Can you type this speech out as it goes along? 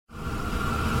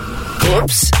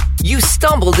Whoops. You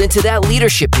stumbled into that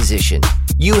leadership position.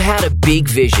 You had a big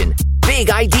vision, big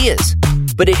ideas,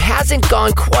 but it hasn't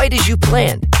gone quite as you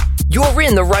planned. You're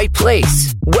in the right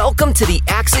place. Welcome to the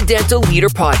Accidental Leader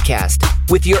Podcast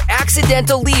with your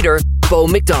accidental leader, Bo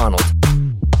McDonald.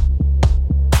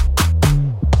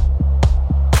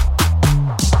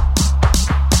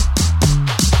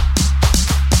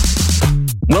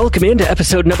 Welcome into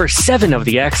episode number 7 of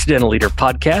the Accidental Leader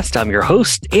Podcast. I'm your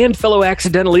host and fellow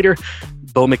accidental leader,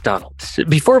 Bo McDonald.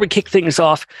 Before we kick things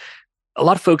off, a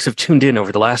lot of folks have tuned in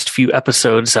over the last few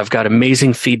episodes. I've got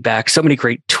amazing feedback, so many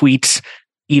great tweets,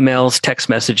 emails, text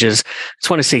messages. Just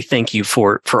want to say thank you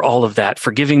for all of that,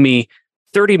 for giving me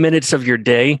 30 minutes of your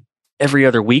day every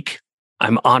other week.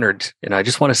 I'm honored, and I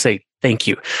just want to say thank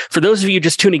you. For those of you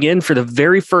just tuning in for the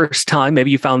very first time, maybe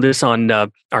you found this on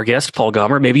our guest, Paul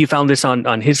Gaumer. Maybe you found this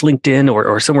on his LinkedIn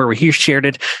or somewhere where he shared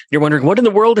it. You're wondering, what in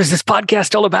the world is this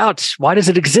podcast all about? Why does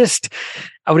it exist?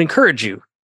 I would encourage you,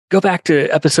 go back to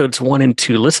episodes 1 and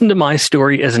 2. Listen to my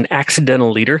story as an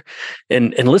accidental leader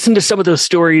and listen to some of those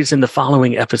stories in the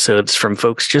following episodes from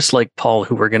folks just like Paul,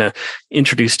 who we're going to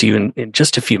introduce to you in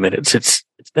just a few minutes. It's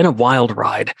been a wild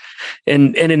ride.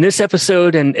 And in this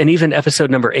episode and even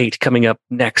episode number 8 coming up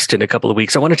next in a couple of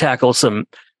weeks, I want to tackle some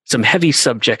heavy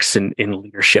subjects in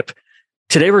leadership.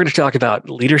 Today, we're going to talk about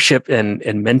leadership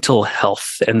and mental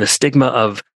health and the stigma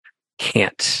of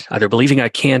can't, either believing I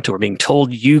can't or being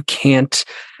told you can't.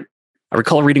 I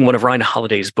recall reading one of Ryan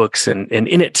Holiday's books, and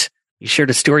in it, he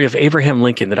shared a story of Abraham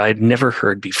Lincoln that I had never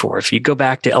heard before. If you go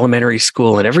back to elementary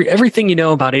school and everything you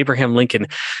know about Abraham Lincoln,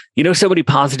 you know so many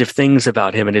positive things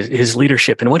about him and his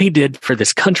leadership and what he did for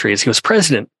this country as he was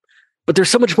president. But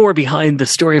there's so much more behind the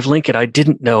story of Lincoln I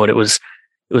didn't know, and it was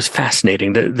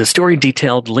fascinating. The story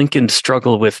detailed Lincoln's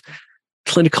struggle with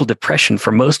clinical depression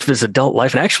for most of his adult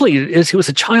life, and actually as he was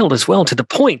a child as well, to the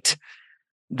point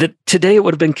that today it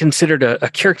would have been considered a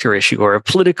character issue or a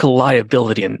political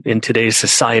liability in today's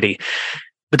society.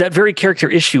 But that very character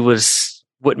issue was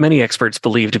what many experts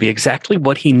believe to be exactly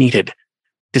what he needed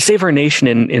to save our nation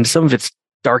in some of its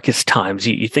darkest times.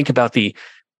 You think about the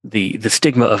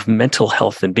stigma of mental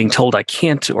health and being told I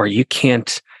can't or you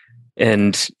can't,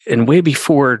 and way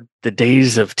before the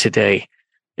days of today,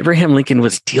 Abraham Lincoln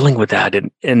was dealing with that.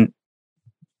 And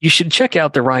you should check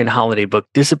out the Ryan Holiday book,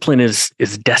 Discipline is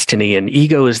Destiny and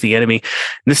Ego is the Enemy.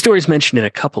 And the story is mentioned in a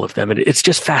couple of them, and it's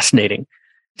just fascinating.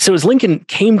 So as Lincoln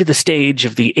came to the stage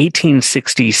of the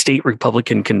 1860 State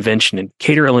Republican Convention in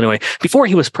Decatur, Illinois, before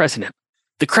he was president,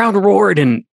 the crowd roared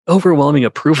in overwhelming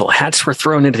approval. Hats were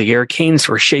thrown into the air, canes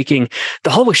were shaking. The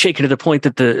hall was shaken to the point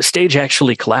that the stage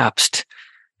actually collapsed.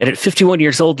 And at 51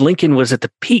 years old, Lincoln was at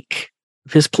the peak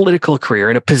of his political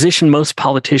career in a position most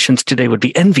politicians today would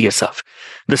be envious of,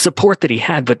 the support that he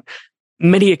had. But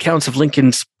many accounts of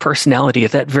Lincoln's personality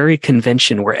at that very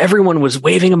convention where everyone was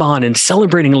waving him on and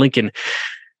celebrating Lincoln,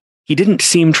 he didn't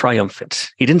seem triumphant.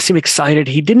 He didn't seem excited.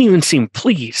 He didn't even seem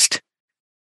pleased.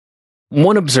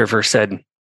 One observer said,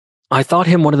 "I thought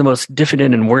him one of the most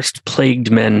diffident and worst plagued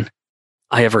men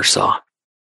I ever saw."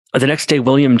 The next day,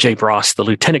 William J. Bross, the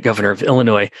lieutenant governor of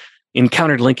Illinois,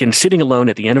 encountered Lincoln sitting alone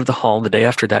at the end of the hall the day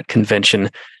after that convention.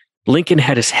 Lincoln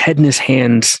had his head in his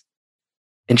hands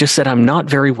and just said, "I'm not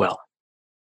very well."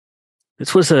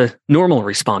 This was a normal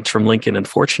response from Lincoln,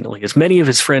 unfortunately, as many of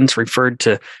his friends referred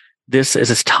to this as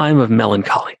his time of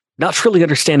melancholy, not truly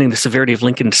understanding the severity of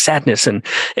Lincoln's sadness and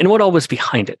what all was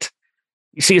behind it.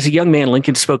 You see, as a young man,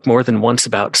 Lincoln spoke more than once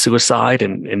about suicide,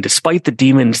 and despite the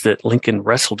demons that Lincoln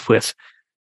wrestled with,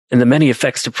 and the many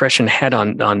effects depression had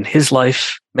on his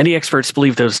life, many experts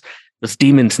believe those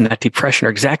demons and that depression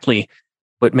are exactly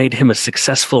what made him a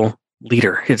successful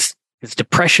leader. His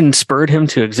depression spurred him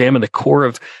to examine the core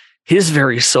of his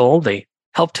very soul. They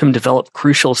helped him develop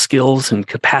crucial skills and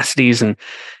capacities and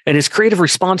his creative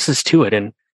responses to it,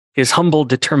 and his humble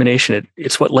determination.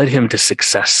 It's what led him to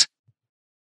success.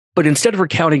 But instead of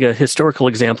recounting a historical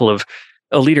example of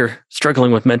a leader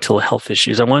struggling with mental health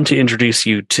issues, I want to introduce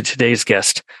you to today's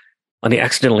guest on the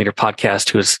Accidental Leader Podcast,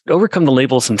 who has overcome the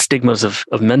labels and stigmas of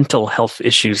mental health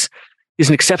issues. He's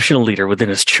an exceptional leader within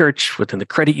his church, within the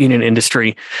credit union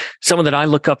industry, someone that I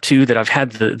look up to, that I've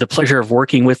had the pleasure of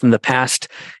working with in the past.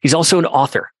 He's also an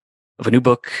author of a new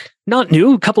book, not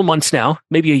new, a couple months now,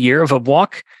 maybe a year, of A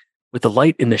Walk with the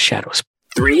Light in the Shadows.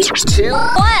 3, 2,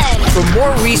 1. For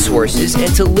more resources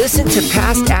and to listen to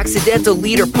past Accidental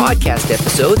Leader podcast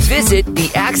episodes, visit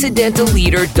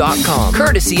theaccidentalleader.com,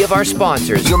 courtesy of our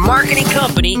sponsors, your marketing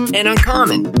company, and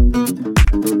Uncommon.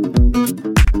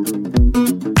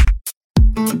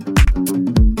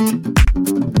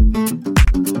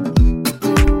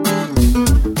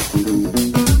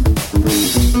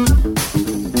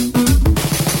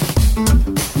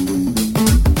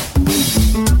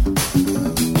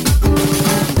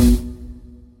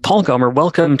 Paul Gaumer,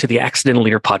 welcome to the Accidental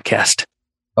Leader podcast.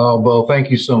 Oh, Bo,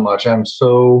 thank you so much. I'm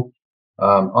so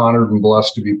honored and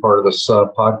blessed to be part of this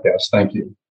podcast. Thank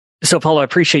you. So, Paul, I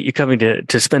appreciate you coming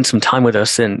to spend some time with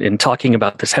us and talking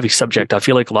about this heavy subject. I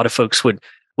feel like a lot of folks would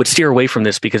steer away from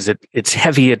this because it's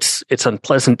heavy, it's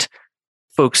unpleasant.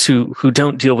 Folks who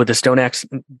don't deal with this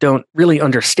don't really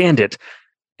understand it.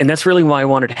 And that's really why I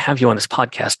wanted to have you on this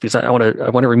podcast, because I want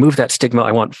to remove that stigma.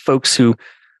 I want folks who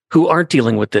aren't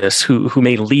dealing with this, who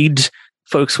may lead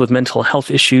folks with mental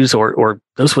health issues or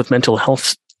those with mental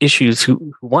health issues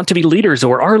who want to be leaders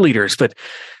or are leaders, but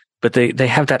they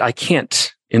have that I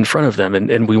can't in front of them.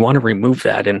 And we want to remove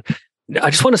that. And I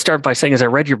just want to start by saying, as I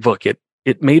read your book,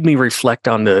 it made me reflect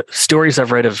on the stories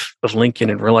I've read of Lincoln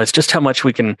and realize just how much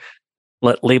we can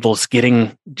let labels get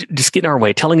in our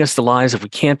way, telling us the lies of we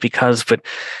can't because, but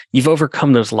you've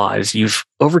overcome those lies. You've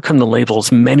overcome the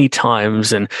labels many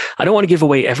times. And I don't want to give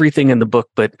away everything in the book,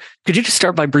 but could you just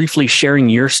start by briefly sharing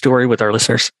your story with our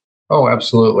listeners? Oh,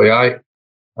 absolutely. I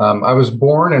was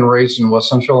born and raised in West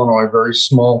Central Illinois, a very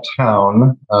small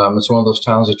town. It's one of those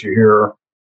towns that you hear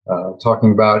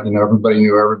talking about, everybody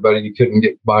knew everybody. You couldn't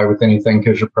get by with anything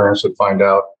because your parents would find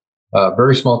out.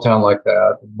 Very small town like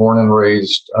that, born and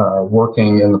raised,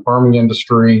 working in the farming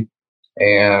industry.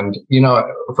 And,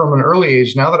 from an early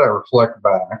age, now that I reflect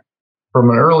back, from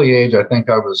an early age, I think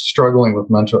I was struggling with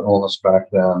mental illness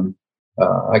back then.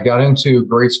 I got into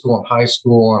grade school and high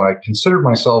school, and I considered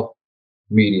myself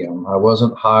medium. I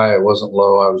wasn't high, I wasn't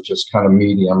low, I was just kind of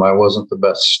medium. I wasn't the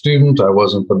best student, I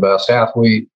wasn't the best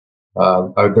athlete.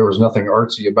 There was nothing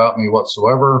artsy about me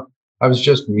whatsoever. I was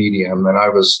just medium, and I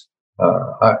was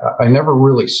I never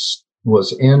really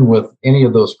was in with any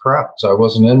of those crowds. I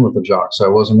wasn't in with the jocks. I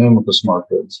wasn't in with the smart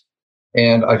kids.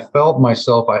 And I felt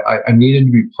myself, I needed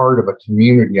to be part of a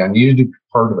community. I needed to be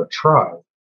part of a tribe.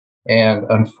 And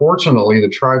unfortunately, the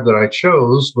tribe that I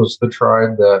chose was the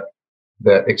tribe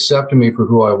that accepted me for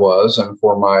who I was and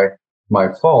for my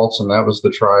faults. And that was the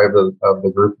tribe of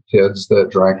the group of kids that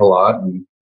drank a lot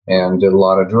and did a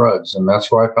lot of drugs. And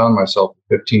that's where I found myself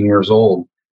at 15 years old.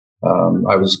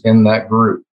 I was in that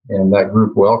group, and that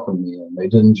group welcomed me, and they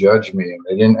didn't judge me, and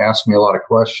they didn't ask me a lot of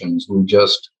questions. We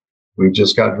just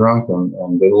got drunk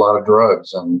and did a lot of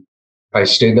drugs. And I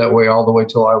stayed that way all the way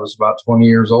till I was about 20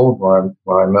 years old when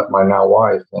I met my now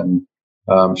wife, and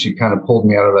she kind of pulled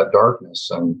me out of that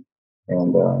darkness. And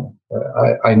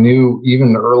I knew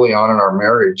even early on in our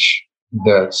marriage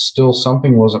that still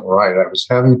something wasn't right. I was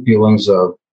having feelings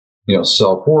of,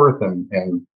 self-worth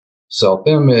and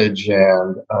self-image,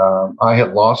 and I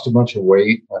had lost a bunch of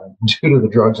weight due to the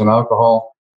drugs and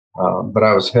alcohol, but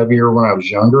I was heavier when I was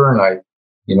younger, and I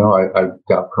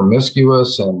got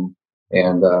promiscuous, and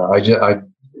I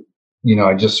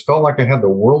just felt like I had the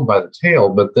world by the tail.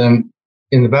 But then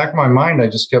in the back of my mind, I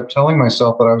just kept telling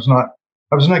myself that I was not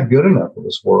good enough for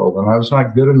this world, and I was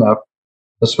not good enough,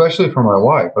 especially for my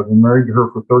wife. I've been married to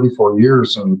her for 34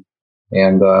 years, and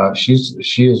she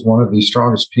is one of the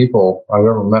strongest people I've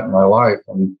ever met in my life.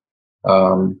 And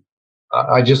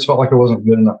I just felt like I wasn't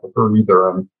good enough for her either.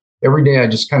 And every day I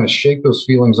just kind of shake those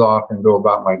feelings off and go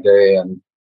about my day. And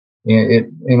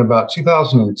in about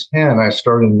 2010, I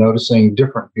started noticing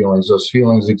different feelings. Those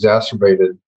feelings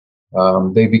exacerbated.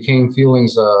 They became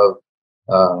feelings of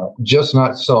just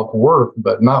not self-worth,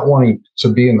 but not wanting to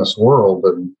be in this world,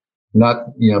 and not,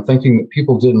 thinking that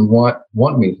people didn't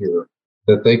want me here,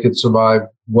 that they could survive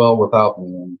well without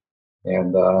me.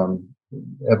 And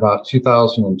about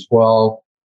 2012,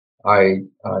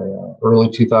 early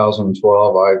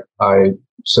 2012, I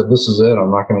said, this is it.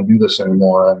 I'm not going to do this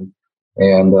anymore.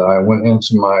 And I went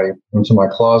into my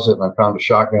closet, and I found a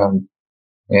shotgun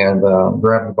and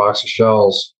grabbed a box of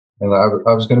shells. And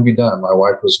I was going to be done. My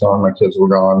wife was gone. My kids were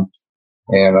gone.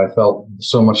 And I felt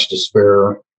so much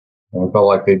despair, and I felt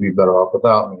like they'd be better off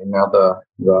without me. Now, the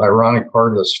ironic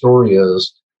part of the story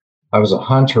is I was a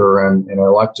hunter, and I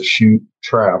like to shoot,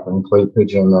 trap, and clay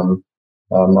pigeon.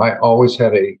 And I always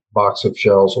had a box of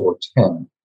shells or 10.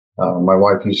 My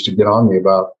wife used to get on me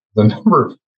about the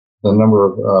number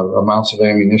of amounts of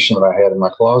ammunition that I had in my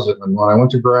closet. And when I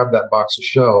went to grab that box of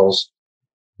shells,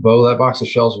 Bo, that box of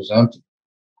shells was empty,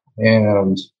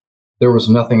 and there was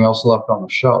nothing else left on the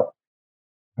shelf.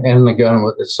 And the gun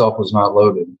itself was not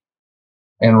loaded.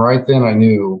 And right then I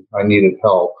knew I needed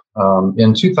help.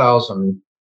 In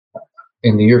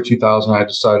the year 2000,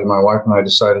 my wife and I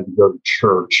decided to go to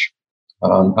church.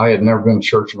 I had never been to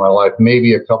church in my life,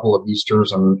 maybe a couple of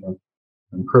Easters and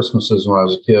Christmases when I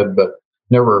was a kid, but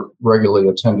never regularly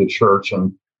attended church.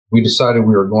 And we decided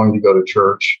we were going to go to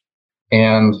church.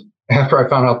 And after I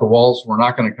found out the walls were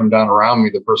not going to come down around me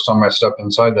the first time I stepped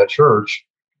inside that church,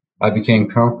 I became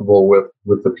comfortable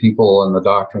with the people and the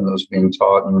doctrine that was being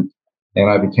taught, and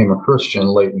I became a Christian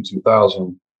late in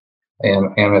 2000.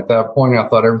 And at that point, I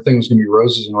thought everything was going to be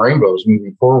roses and rainbows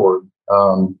moving forward.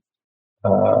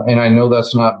 And I know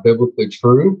that's not biblically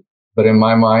true, but in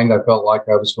my mind, I felt like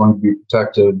I was going to be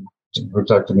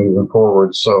protected moving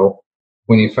forward. So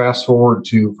when you fast forward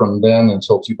to from then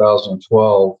until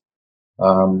 2012,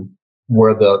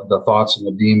 where the thoughts and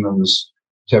the demons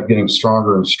kept getting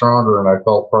stronger and stronger, and I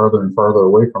felt farther and farther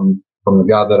away from the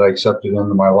God that I accepted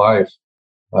into my life,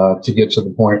 to get to the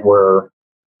point where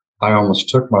I almost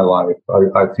took my life.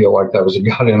 I feel like that was a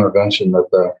God intervention,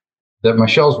 that my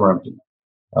shells were empty.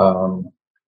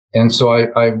 And so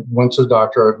I went to the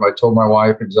doctor. I told my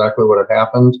wife exactly what had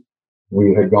happened.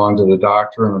 We had gone to the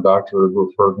doctor, and the doctor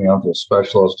referred me on to a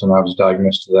specialist, and I was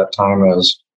diagnosed at that time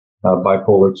as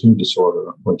bipolar 2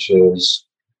 disorder, which is,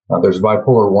 there's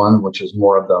bipolar 1, which is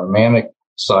more of the manic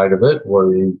side of it,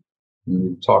 where you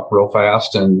talk real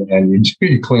fast and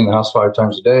you clean the house 5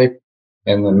 times a day.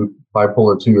 And then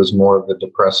bipolar 2 is more of the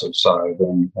depressive side.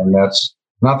 And that's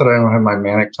not that I don't have my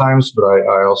manic times, but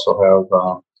I also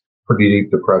have pretty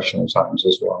deep depression at times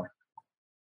as well.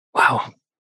 Wow.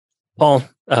 Paul,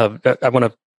 I want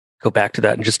to go back to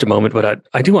that in just a moment, but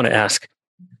I do want to ask,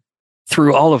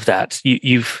 through all of that,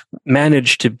 you've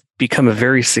managed to become a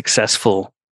very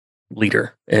successful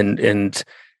leader, and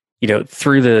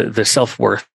through the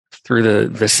self-worth, through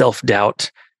the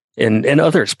self-doubt, and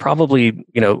others probably,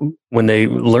 when they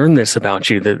learn this about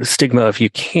you, the stigma of you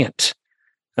can't,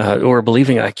 or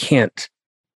believing I can't.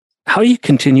 How do you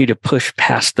continue to push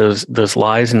past those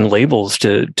lies and labels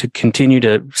to continue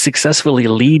to successfully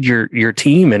lead your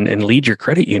team and lead your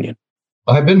credit union?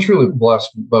 I've been truly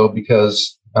blessed, Bo,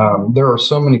 because there are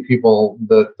so many people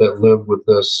that live with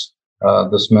this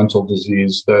mental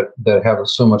disease that have it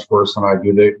so much worse than I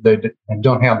do. They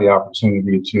don't have the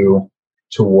opportunity to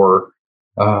work.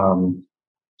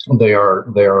 They are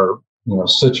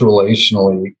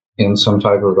situationally in some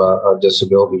type of a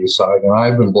disability side. And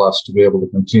I've been blessed to be able to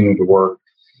continue to work.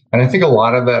 And I think a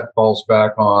lot of that falls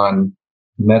back on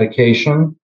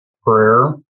medication,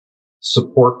 prayer,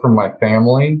 support from my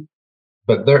family.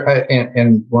 But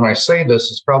and when I say this,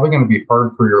 it's probably going to be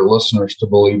hard for your listeners to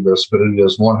believe this, but it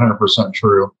is 100%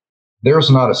 true.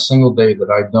 There's not a single day that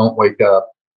I don't wake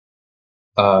up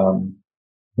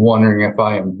wondering if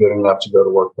I am good enough to go to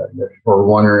work that day, or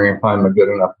wondering if I'm a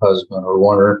good enough husband, or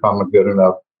wondering if I'm a good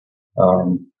enough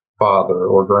father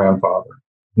or grandfather.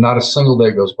 Not a single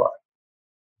day goes by.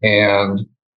 And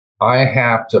I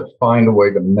have to find a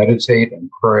way to meditate and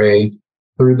pray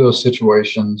through those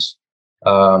situations.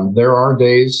 There are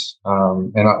days,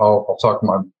 and I'll talk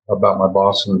about my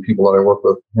boss and the people that I work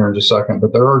with here in just a second,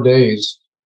 but there are days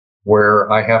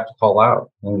where I have to call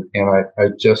out, and I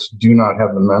just do not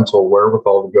have the mental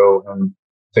wherewithal to go and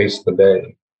face the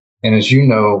day. And as you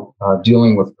know,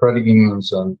 dealing with credit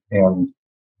unions and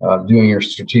doing your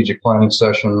strategic planning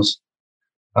sessions,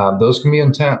 those can be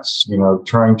intense.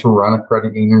 Trying to run a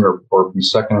credit union or be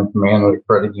second in command of a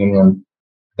credit union,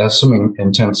 that's some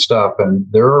intense stuff. And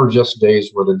there are just days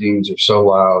where the demons are so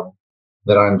loud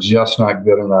that I'm just not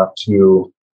good enough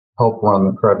to help run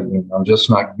the credit union. I'm just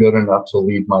not good enough to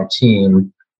lead my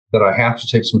team, that I have to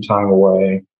take some time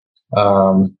away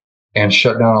and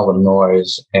shut down all the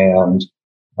noise and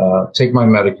take my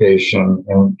medication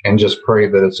and just pray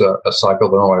that it's a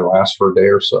cycle that only lasts for a day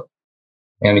or so.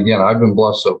 And again, I've been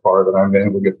blessed so far that I've been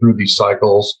able to get through these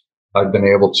cycles. I've been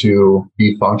able to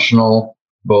be functional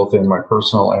both in my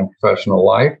personal and professional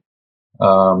life.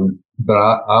 But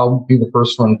I'll be the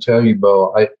first one to tell you,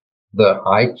 Bo,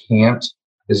 I can't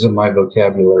is in my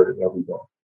vocabulary every day.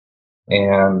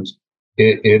 And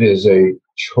it is a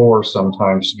chore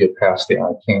sometimes to get past the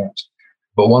I can't.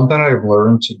 But one thing I've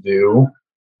learned to do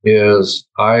is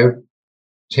I've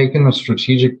taken the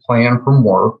strategic plan from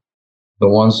work, the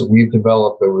ones that we've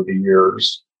developed over the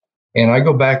years, and I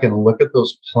go back and look at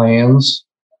those plans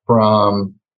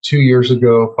from 2 years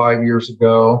ago, 5 years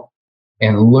ago,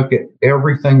 and look at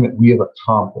everything that we have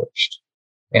accomplished.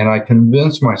 And I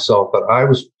convince myself that I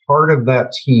was part of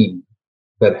that team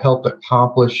that helped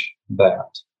accomplish that.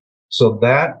 So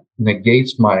that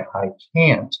negates my I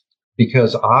can't,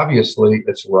 because obviously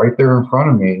it's right there in front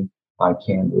of me. I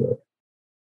can do it.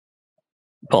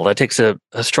 Paul, that takes a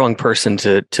strong person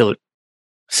to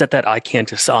set that I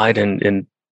can't aside and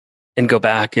go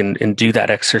back and do that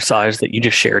exercise that you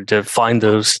just shared, to find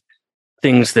those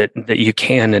things that you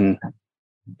can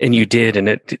and you did.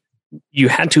 And you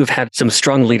had to have had some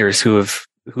strong leaders who've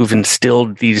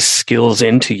instilled these skills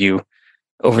into you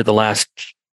over the last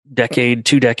decade,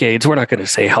 2 decades. We're not going to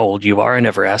say how old you are. I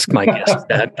never ask my guests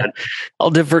that, but I'll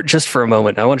divert just for a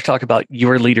moment. I want to talk about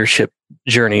your leadership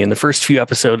journey. In the first few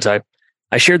episodes, I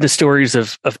shared the stories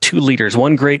of 2 leaders,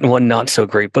 one great and one not so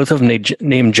great, both of them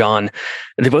named John.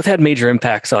 And they both had major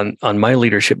impacts on my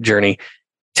leadership journey.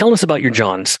 Tell us about your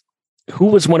Johns. Who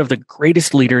was one of the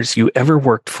greatest leaders you ever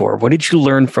worked for? What did you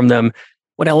learn from them?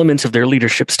 What elements of their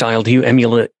leadership style do you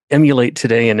emulate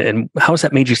today? And how has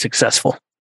that made you successful?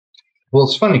 Well,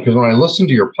 it's funny because when I listened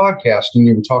to your podcast and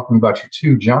you were talking about your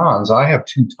 2 Johns, I have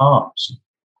 2 Toms.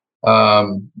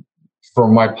 For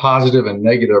my positive and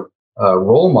negative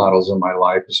role models in my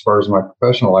life, as far as my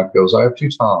professional life goes, I have 2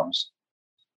 Toms.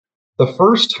 The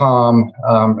first Tom,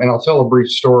 and I'll tell a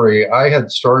brief story. I had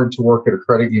started to work at a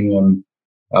credit union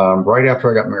right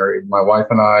after I got married. My wife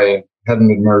and I hadn't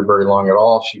been married very long at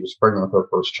all. She was pregnant with her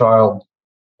first child.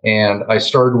 And I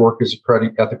started to work at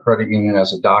the credit union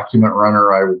as a document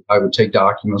runner. I would take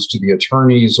documents to the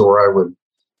attorneys, or I would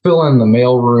fill in the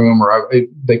mailroom, or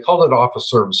they called it office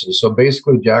services. So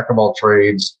basically, jack of all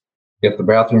trades. If the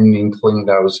bathroom needed cleaned,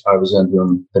 I was in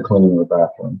doing the cleaning of the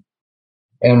bathroom.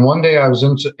 And one day I was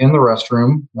in the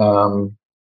restroom,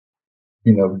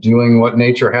 doing what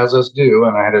nature has us do.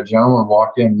 And I had a gentleman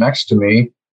walk in next to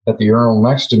me at the urinal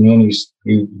next to me, and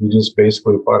he just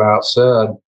basically flat out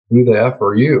said, "Who the F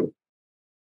are you?"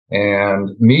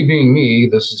 And me being me,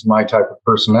 this is my type of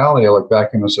personality. I looked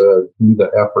back and I said, "Who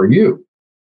the F are you?"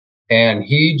 And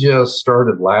he just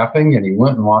started laughing, and he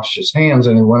went and washed his hands,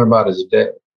 and he went about his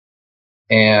day.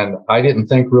 And I didn't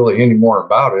think really any more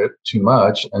about it too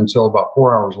much until about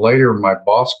 4 hours later, my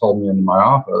boss called me into my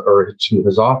office, or to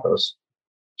his office,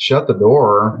 shut the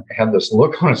door, had this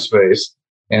look on his face,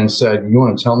 and said, "You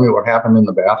want to tell me what happened in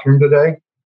the bathroom today?"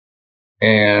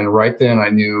 And right then I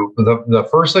knew the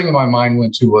first thing in my mind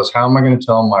went to was, how am I going to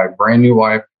tell my brand new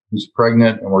wife who's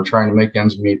pregnant and we're trying to make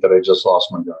ends meet that I just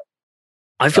lost my job?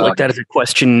 I feel like that is a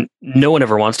question no one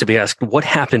ever wants to be asked. What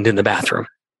happened in the bathroom?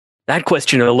 That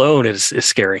question alone is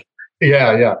scary.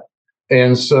 Yeah.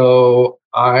 And so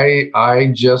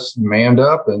I just manned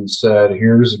up and said,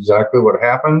 "Here's exactly what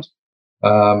happened."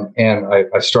 And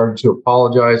I started to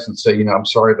apologize and say, "I'm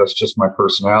sorry, that's just my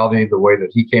personality. The way that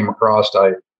he came across,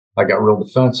 I got real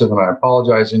defensive, and I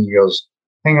apologized." And he goes,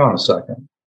 "Hang on a second."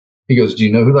 He goes, "Do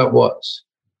you know who that was?"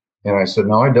 And I said,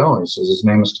 "No, I don't." He says, "His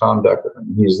name is Tom Decker,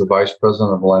 and he's the vice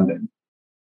president of lending."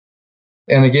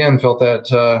 And again, felt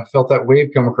that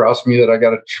wave come across me that I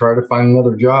got to try to find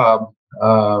another job.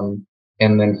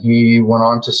 And then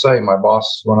my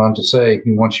boss went on to say,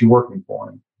 he wants you working for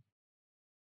him.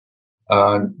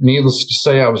 Needless to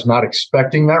say, I was not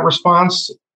expecting that response.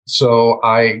 So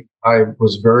I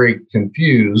was very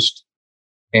confused.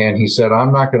 And he said,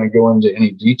 "I'm not going to go into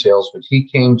any details," but he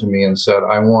came to me and said,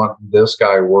 "I want this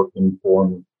guy working for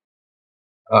me."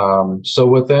 So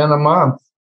within a month,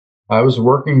 I was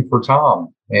working for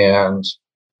Tom, and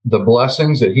the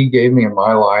blessings that he gave me in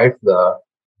my life, the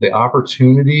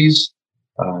opportunities,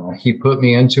 he put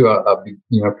me into a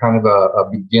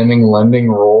beginning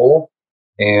lending role,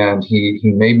 and he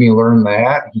made me learn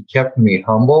that. He kept me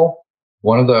humble.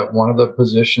 One of the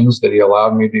positions that he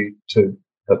allowed me to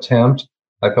attempt,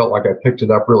 I felt like I picked it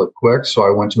up really quick. So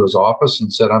I went to his office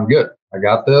and said, "I'm good. I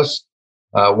got this.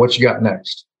 What you got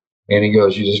next?" And he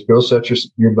goes, "You just go set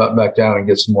your butt back down and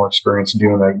get some more experience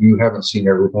doing that. You haven't seen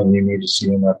everything you need to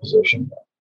see in that position yet."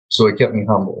 So he kept me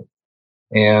humble.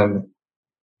 And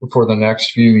for the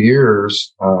next few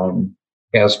years,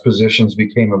 as positions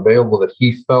became available that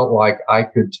he felt like I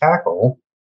could tackle,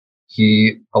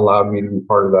 he allowed me to be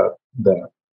part of that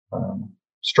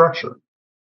structure.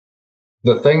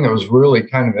 The thing that was really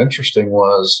kind of interesting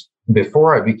was,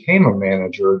 before I became a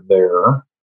manager there,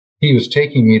 he was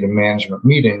taking me to management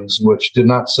meetings, which did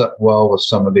not sit well with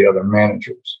some of the other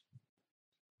managers.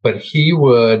 But he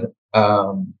would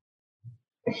call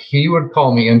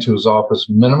me into his office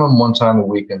minimum one time a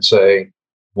week and say,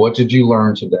 "What did you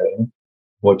learn today?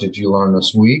 What did you learn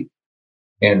this week?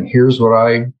 And here's what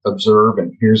I observe,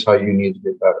 and here's how you need to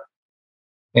get better."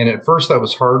 And at first that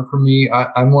was hard for me.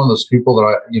 I'm one of those people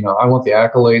that I want the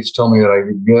accolades, tell me that I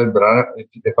did good, but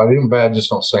if I did bad, just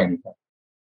don't say anything.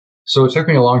 So it took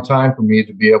me a long time for me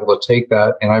to be able to take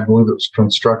that, and I believe it was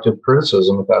constructive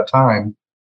criticism at that time.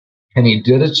 And he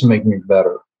did it to make me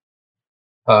better.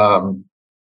 And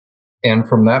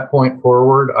from that point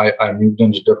forward, I moved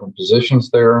into different positions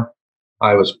there.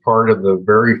 I was part of the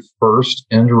very first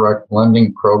indirect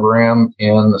lending program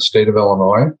in the state of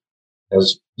Illinois,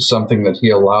 as something that he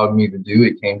allowed me to do.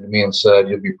 He came to me and said,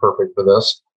 "You'll be perfect for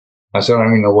this." I said, "I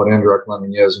don't even know what indirect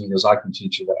lending is." And he goes, "I can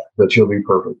teach you that, but you'll be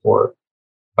perfect for it."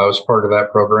 I was part of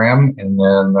that program. And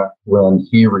then when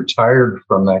he retired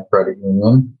from that credit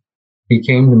union, he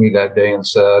came to me that day and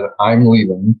said, I'm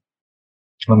leaving.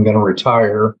 I'm going to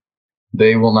retire.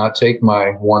 They will not take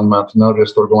my 1 month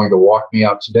notice. They're going to walk me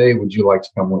out today. Would you like to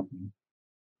come with me?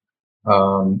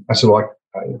 I said, well,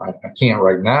 I can't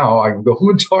right now. I can go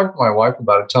and talk to my wife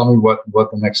about it. Tell me what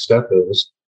the next step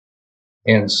is.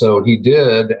 And so he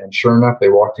did. And sure enough, they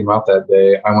walked him out that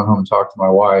day. I went home and talked to my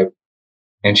wife.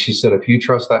 And she said, if you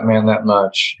trust that man that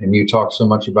much and you talk so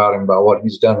much about him, about what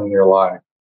he's done in your life,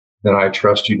 then I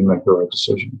trust you to make the right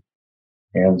decision.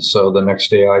 And so the next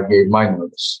day I gave my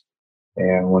notice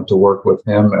and went to work with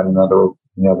him at another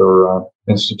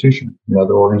institution,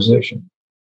 another organization.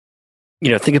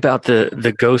 Think about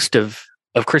the ghost of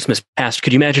Christmas past.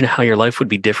 Could you imagine how your life would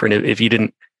be different if you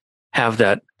didn't have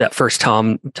that first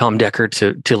Tom Decker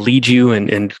to lead you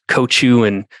and coach you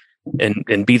and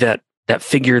be that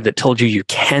figure that told you you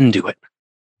can do it?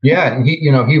 Yeah, and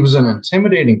he was an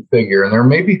intimidating figure, and there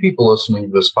may be people listening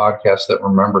to this podcast that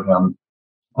remember him.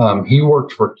 He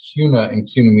worked for CUNA and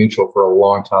CUNA Mutual for a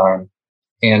long time,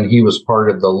 and he was part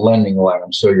of the lending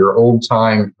lab. So your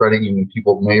old-time credit union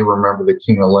people may remember the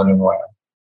CUNA lending lab.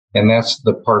 And that's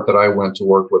the part that I went to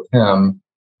work with him,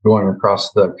 going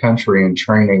across the country and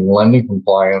training lending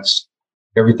compliance,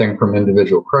 everything from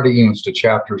individual credit unions to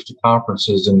chapters to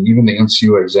conferences, and even the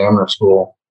NCUA examiner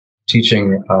school,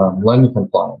 teaching lending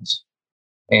compliance.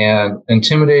 And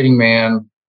intimidating man,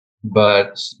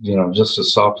 but just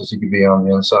as soft as he could be on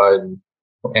the inside,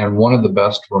 and one of the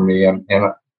best for me. And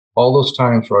all those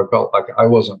times where I felt like I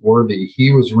wasn't worthy,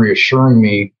 he was reassuring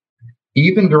me,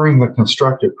 even during the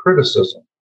constructive criticism.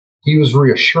 He was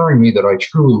reassuring me that I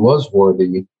truly was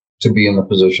worthy to be in the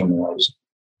position that I was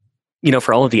in.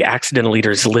 For all of the accidental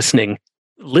leaders listening,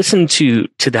 listen to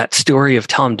that story of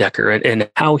Tom Decker and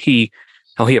how he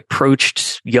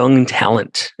approached young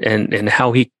talent and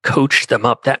how he coached them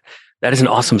up. That is an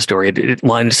awesome story. It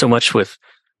lined so much with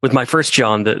my first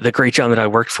John, the great John that I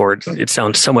worked for. It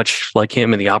sounds so much like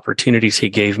him and the opportunities he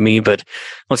gave me. But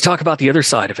let's talk about the other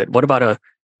side of it. What about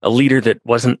a leader that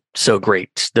wasn't so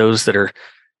great? Those that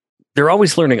they're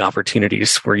always learning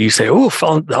opportunities where you say, oh,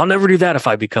 I'll never do that if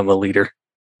I become a leader.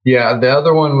 Yeah, the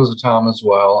other one was a Tom as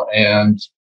well. And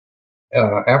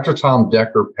after Tom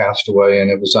Decker passed away,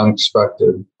 and it was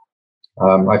unexpected,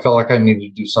 I felt like I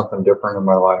needed to do something different in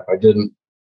my life. I didn't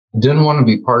want to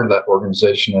be part of that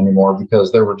organization anymore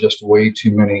because there were just way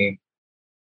too many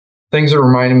things that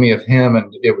reminded me of him,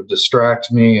 and it would distract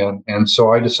me. And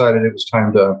so I decided it was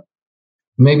time to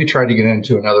maybe try to get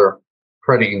into another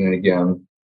credit union again.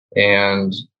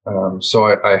 And so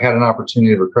I had an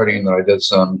opportunity at a credit union that I did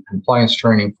some compliance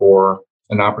training for.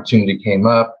 An opportunity came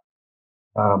up.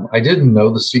 I didn't know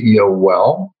the CEO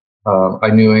well. I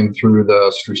knew him through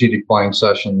the strategic planning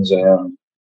sessions and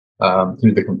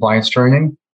through the compliance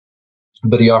training,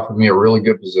 but he offered me a really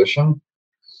good position.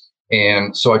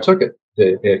 And so I took it.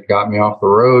 It got me off the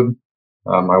road.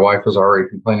 My wife was already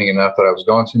complaining enough that I was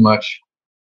gone too much.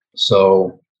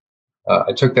 So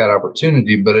I took that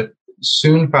opportunity, but it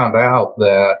soon found out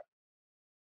that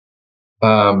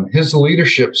his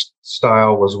leadership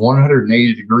style was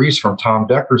 180 degrees from Tom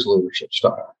Decker's leadership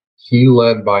style. He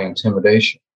led by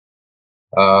intimidation.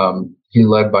 He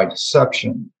led by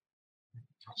deception.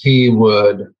 He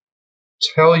would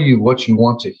tell you what you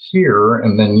want to hear,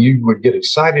 and then you would get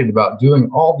excited about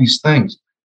doing all these things,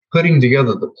 putting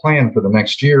together the plan for the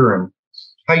next year and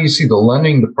how you see the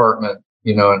lending department,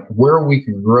 and where we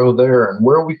can grow there and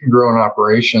where we can grow in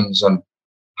operations and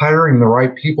hiring the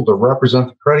right people to represent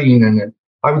the credit union. And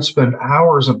I would spend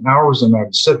hours and hours and I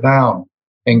would sit down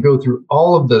and go through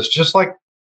all of this, just like,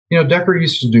 Decker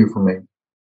used to do for me.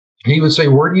 He would say,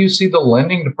 where do you see the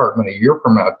lending department a year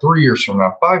from now, 3 years from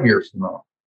now, 5 years from now?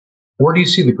 Where do you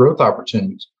see the growth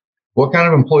opportunities? What kind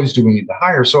of employees do we need to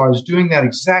hire? So I was doing that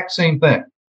exact same thing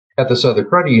at this other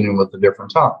credit union with a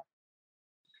different Tom.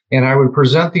 And I would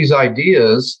present these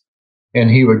ideas and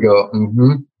he would go,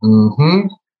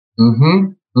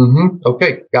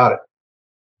 okay, got it.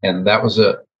 And that was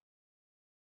it.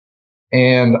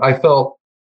 And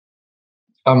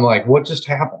I'm like, what just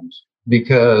happened?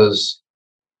 Because,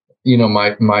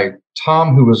 my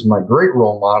Tom, who was my great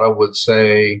role model, would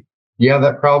say, yeah,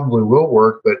 that probably will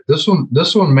work, but this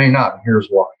one may not. And here's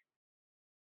why.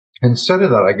 Instead of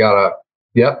that, I got a,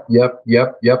 yep.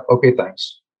 Okay,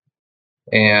 thanks.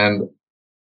 And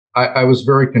I was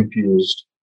very confused.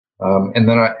 And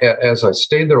then as I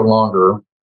stayed there longer,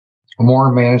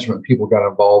 more management people got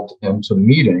involved into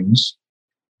meetings.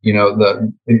 He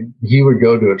would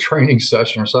go to a training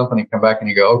session or something and come back and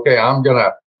you go, okay, I'm going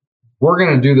to we're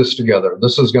going to do this together.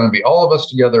 This is going to be all of us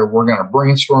together. We're going to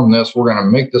brainstorm this. We're going to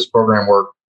make this program work.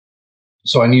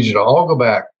 So I need you to all go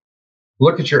back,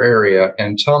 look at your area,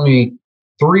 and tell me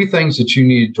 3 things that you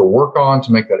need to work on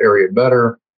to make that area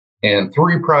better, and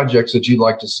 3 projects that you'd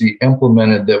like to see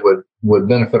implemented that would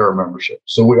benefit our membership.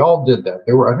 So we all did that.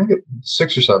 There were, I think,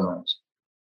 6 or 7 of us.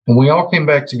 And we all came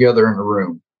back together in the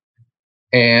room.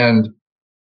 And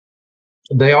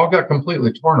they all got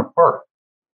completely torn apart.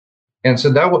 And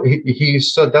said he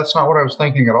said, that's not what I was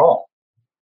thinking at all.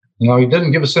 He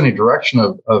didn't give us any direction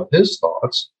of his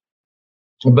thoughts.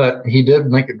 But he did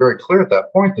make it very clear at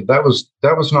that point that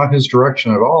was not his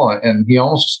direction at all. And he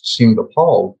almost seemed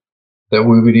appalled that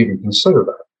we would even consider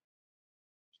that.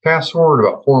 Fast forward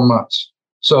about 4 months.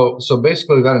 So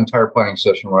basically that entire planning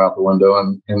session went out the window,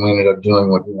 and we ended up doing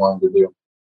what we wanted to do.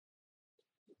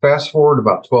 Fast forward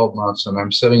about 12 months, and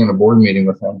I'm sitting in a board meeting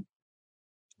with him.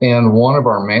 And one of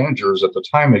our managers at the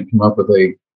time had come up with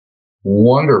a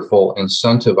wonderful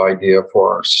incentive idea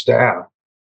for our staff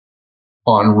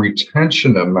on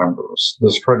retention of members.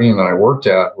 This credit union that I worked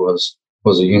at was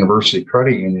a university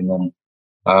credit union,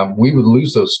 and we would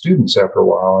lose those students after a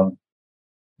while. And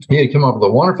he had come up with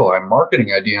a wonderful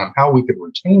marketing idea on how we could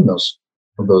retain those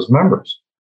members.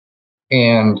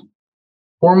 And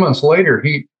 4 months later,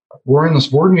 we're in this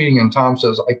board meeting, and Tom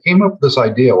says, I came up with this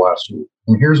idea last week,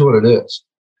 and here's what it is.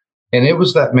 And it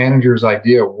was that manager's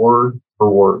idea word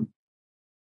for word.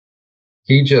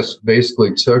 He just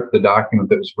basically took the document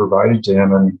that was provided to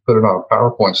him and put it on a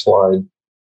PowerPoint slide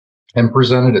and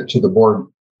presented it to the board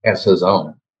as his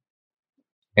own.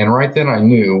 And right then I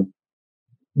knew,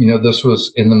 this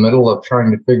was in the middle of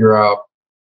trying to figure out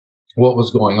what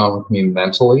was going on with me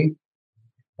mentally,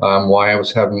 why I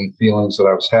was having feelings that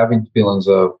I was having, feelings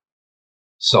of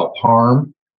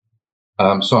self-harm.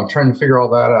 So I'm trying to figure all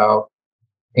that out,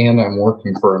 and I'm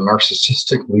working for a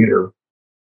narcissistic leader.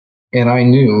 And I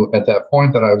knew at that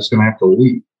point that I was going to have to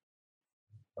leave.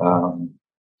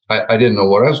 I didn't know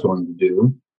what I was going to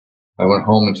do. I went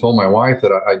home and told my wife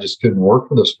that I just couldn't work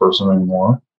for this person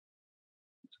anymore.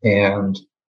 And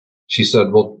she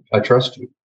said, well, I trust you.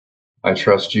 I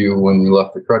trust you when you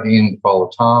left the credit union to follow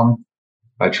Tom.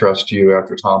 I trust you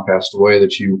after Tom passed away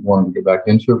that you wanted to get back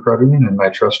into a credit union, and I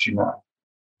trust you now.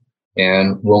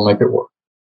 And we'll make it work.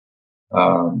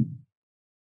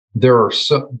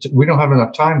 We don't have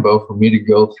enough time, Bo, for me to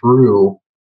go through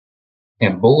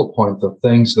and bullet point the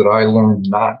things that I learned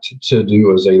not to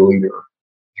do as a leader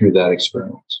through that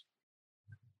experience.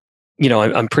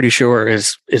 I'm pretty sure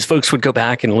as folks would go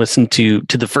back and listen to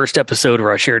the first episode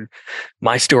where I shared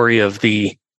my story of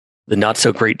the not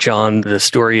so great John, the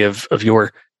story of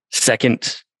your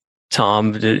second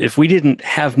Tom, if we didn't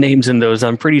have names in those,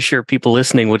 I'm pretty sure people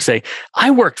listening would say, I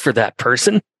worked for that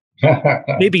person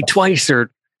maybe twice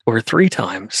or 3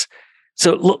 times.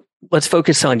 So look, let's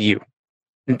focus on you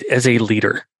as a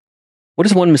leader. What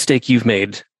is one mistake you've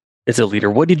made as a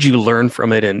leader? What did you learn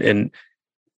from it, and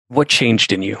what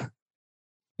changed in you?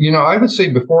 I would say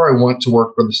before I went to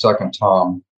work for the second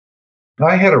Tom,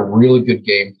 I had a really good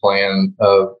game plan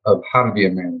of how to be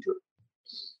a manager.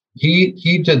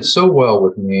 He did so well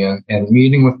with me and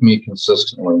meeting with me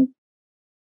consistently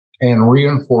and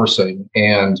reinforcing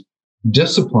and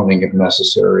disciplining if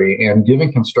necessary and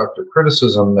giving constructive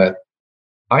criticism that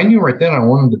I knew right then I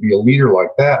wanted to be a leader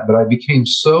like that, but I became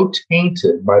so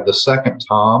tainted by the second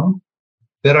Tom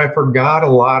that I forgot a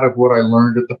lot of what I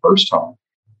learned at the first Tom.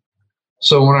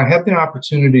 So when I had the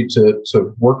opportunity to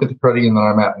work at the credit union that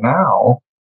I'm at now,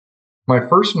 my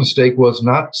first mistake was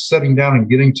not sitting down and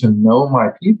getting to know my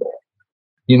people.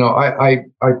 I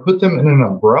put them in an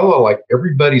umbrella like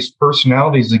everybody's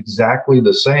personality is exactly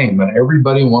the same, and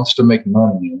everybody wants to make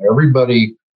money, and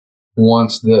everybody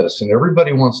wants this, and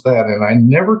everybody wants that. And I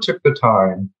never took the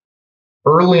time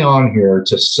early on here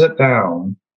to sit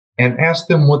down and ask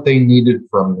them what they needed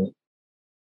from me.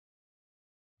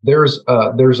 There's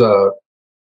a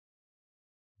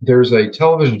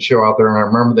television show out there, and I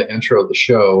remember the intro of the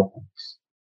show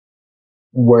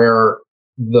where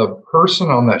the person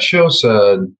on that show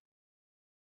said,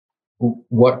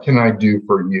 what can I do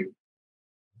for you?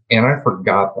 And I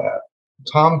forgot that.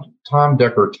 Tom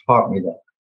Decker taught me that.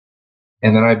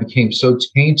 And then I became so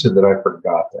tainted that I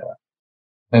forgot that.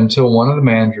 Until one of the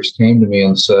managers came to me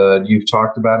and said, you've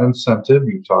talked about incentive,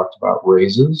 you've talked about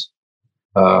raises,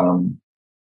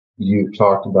 you've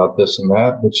talked about this and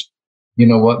that, but you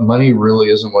know what? Money really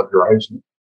isn't what drives me.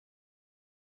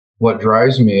 What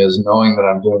drives me is knowing that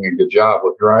I'm doing a good job.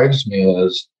 What drives me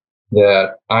is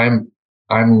that I'm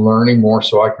learning more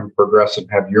so I can progress and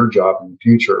have your job in the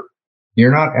future.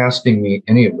 You're not asking me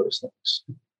any of those things.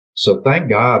 So thank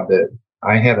God that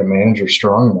I had a manager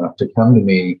strong enough to come to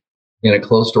me in a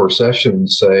closed door session and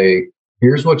say,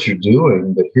 here's what you're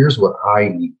doing, but here's what I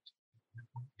need.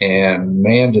 And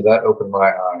man, did that open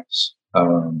my eyes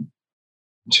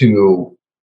to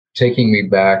taking me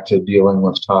back to dealing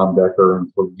with Tom Decker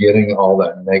and forgetting all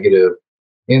that negative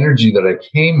energy that I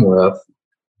came with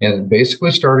and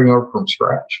basically starting over from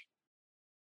scratch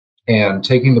and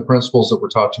taking the principles that were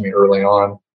taught to me early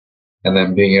on and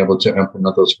then being able to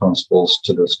implement those principles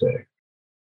to this day.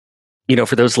 You know,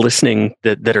 for those listening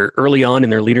that are early on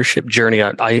in their leadership journey,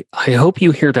 I hope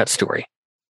you hear that story.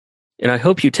 And I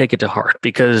hope you take it to heart,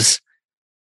 because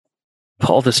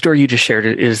Paul, the story you just shared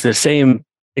is the same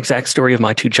exact story of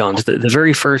my two Johns. The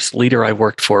very first leader I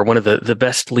worked for, one of the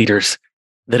best leaders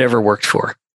that ever worked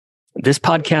for. This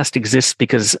podcast exists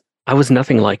because I was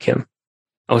nothing like him.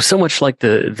 I was so much like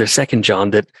the second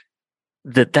John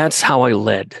that's how I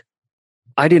led.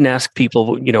 I didn't ask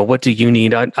people, you know, what do you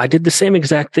need? I did the same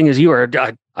exact thing as you are.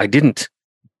 I didn't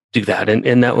do that.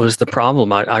 And that was the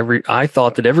problem. I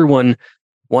thought that everyone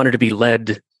wanted to be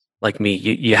led like me.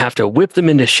 You have to whip them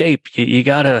into shape. You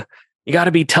gotta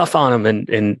be tough on them.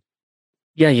 And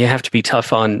yeah, you have to be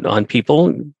tough on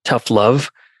people, tough love.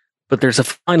 But there's a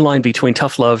fine line between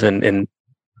tough love and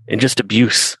just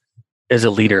abuse as a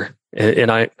leader. And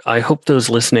I hope those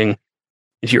listening,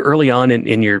 if you're early on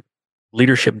in your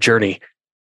leadership journey,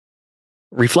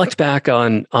 reflect back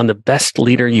on the best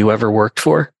leader you ever worked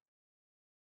for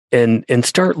and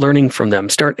start learning from them.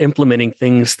 Start implementing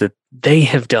things that they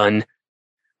have done,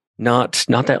 not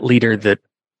that leader that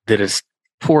has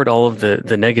poured all of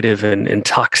the negative and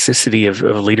toxicity of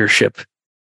leadership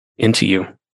into you.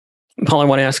 Paul, I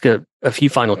want to ask a few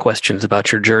final questions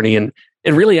about your journey and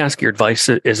really ask your advice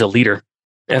as a leader.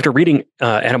 After reading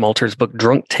Adam Alter's book,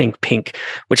 Drunk Tank Pink,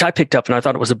 which I picked up and I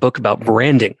thought it was a book about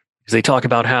branding, because they talk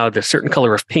about how the certain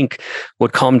color of pink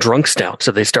would calm drunks down.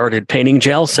 So they started painting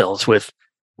jail cells with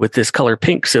this color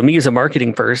pink. So me as a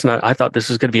marketing person, I thought this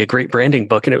was going to be a great branding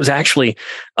book. And it was actually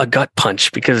a gut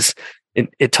punch, because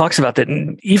it talks about that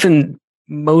even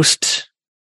most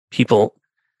people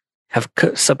have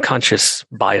subconscious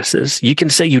biases. You can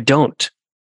say you don't,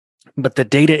 but the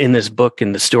data in this book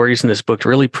and the stories in this book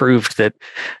really proved that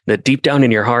deep down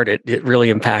in your heart, it really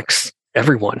impacts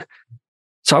everyone.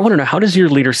 So I want to know, how does your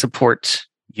leader support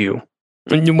you?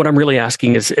 And what I'm really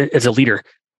asking is, as a leader,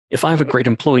 if I have a great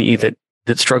employee that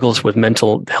struggles with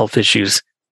mental health issues,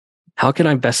 how can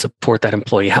I best support that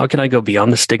employee? How can I go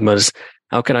beyond the stigmas?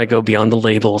 How can I go beyond the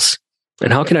labels?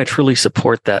 And how can I truly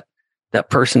support that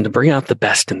person to bring out the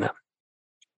best in them?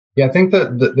 Yeah, I think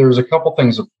that there's a couple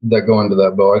things that go into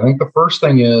that, Bo. I think the first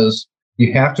thing is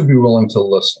you have to be willing to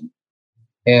listen.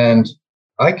 And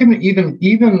I can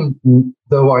even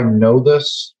though I know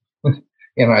this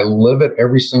and I live it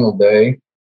every single day,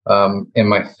 and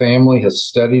my family has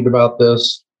studied about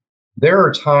this, there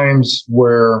are times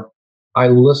where I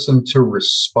listen to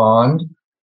respond.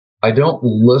 I don't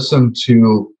listen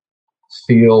to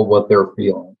feel what they're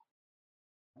feeling.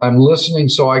 I'm listening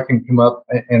so I can come up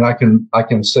and I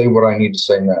can say what I need to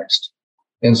say next,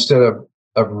 instead of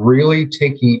really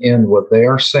taking in what they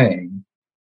are saying.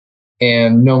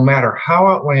 And no matter how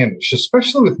outlandish,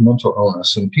 especially with mental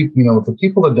illness and people, with the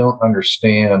people that don't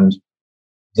understand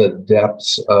the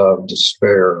depths of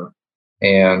despair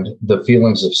and the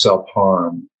feelings of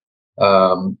self-harm,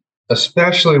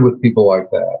 especially with people like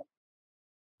that,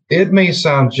 it may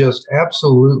sound just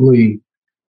absolutely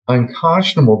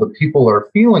unconscionable that people are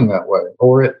feeling that way,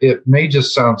 or it may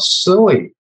just sound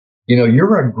silly.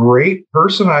 You're a great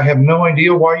person. I have no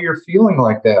idea why you're feeling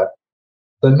like that.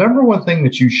 The number one thing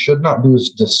that you should not do is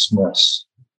dismiss.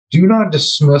 Do not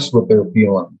dismiss what they're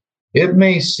feeling. It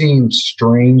may seem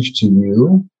strange to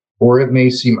you, or it may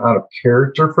seem out of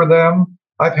character for them.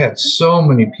 I've had so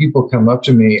many people come up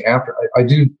to me after I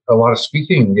do a lot of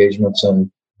speaking engagements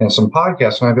and some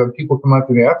podcasts, and I've had people come up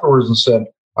to me afterwards and said,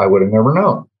 I would have never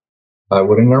known. I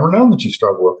would have never known that you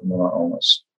struggle with mental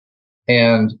illness.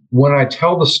 And when I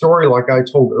tell the story, like I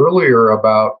told earlier,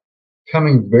 about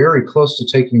coming very close to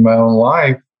taking my own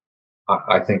life,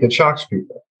 I think it shocks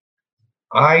people.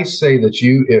 I say that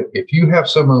if you have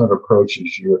someone that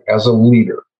approaches you as a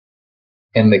leader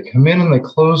and they come in and they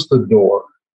close the door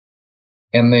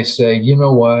and they say, you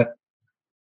know what,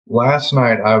 last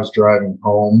night I was driving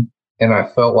home and I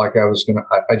felt like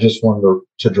I just wanted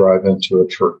to drive into a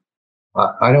tree.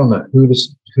 I don't know who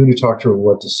to talk to or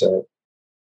what to say.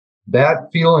 That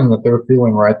feeling that they're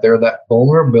feeling right there, that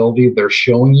vulnerability they're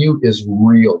showing you, is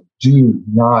real. Do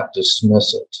not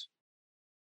dismiss it.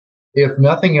 If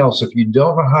nothing else, if you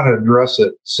don't know how to address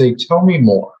it, say, tell me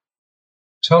more.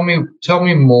 Tell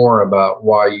me more about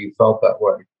why you felt that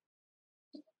way.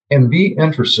 and be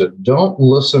interested. Don't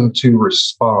listen to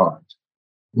respond.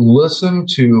 Listen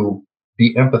to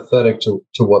be empathetic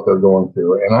to what they're going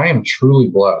through. And I am truly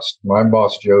blessed. My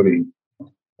boss, Jody,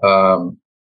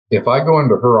 if I go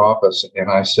into her office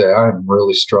and I say, I'm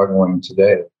really struggling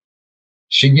today,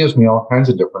 she gives me all kinds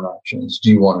of different options. Do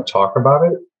you want to talk about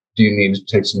it? Do you need to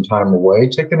take some time away?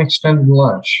 Take an extended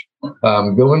lunch.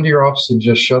 Go into your office and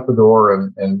just shut the door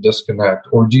and disconnect.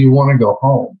 Or do you want to go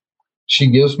home? She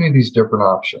gives me these different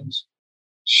options.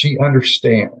 She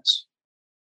understands.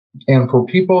 And for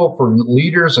people, for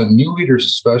leaders and new leaders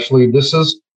especially, this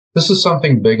is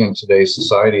something big in today's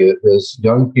society, is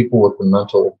young people with the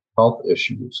mental health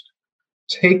issues.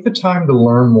 Take the time to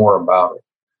learn more about it.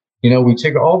 You know, we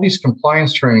take all these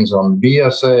compliance trainings on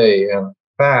BSA and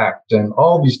FACT and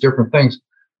all these different things.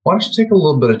 Why don't you take a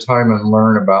little bit of time and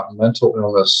learn about mental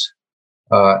illness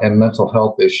and mental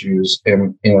health issues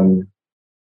in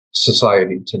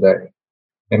society today?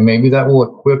 And maybe that will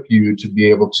equip you to be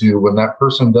able to, when that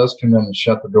person does come in and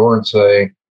shut the door and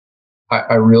say,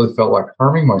 I really felt like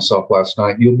harming myself last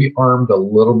night, you'll be armed a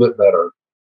little bit better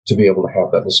to be able to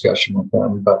have that discussion with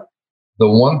them. But the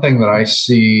one thing that I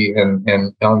see and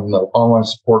on the online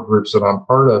support groups that I'm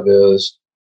part of is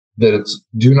that it's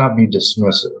do not be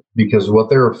dismissive, because what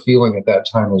they're feeling at that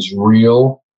time is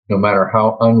real, no matter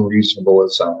how unreasonable it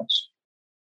sounds.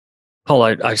 Paul,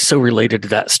 I so related to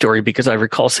that story because I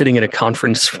recall sitting in a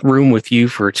conference room with you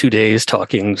for 2 days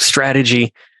talking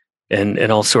strategy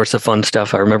and all sorts of fun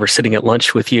stuff. I remember sitting at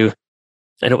lunch with you,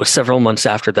 and it was several months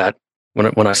after that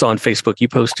when I saw on Facebook you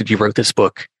posted you wrote this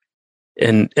book.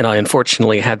 And I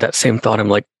unfortunately had that same thought. I'm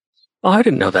like, oh, I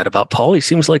didn't know that about Paul. He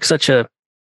seems like such a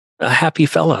happy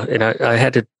fella. And I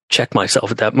had to check myself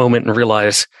at that moment and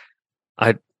realize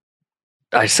I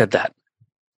said that.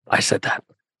 I said that.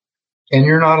 And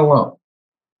you're not alone.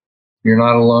 You're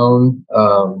not alone.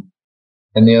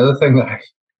 And the other thing that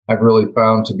I've really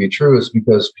found to be true is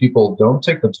because people don't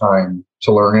take the time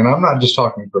to learn. And I'm not just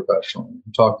talking professionally,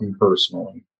 I'm talking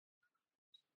personally.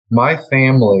 My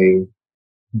family,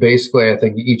 basically, I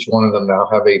think each one of them now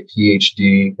have a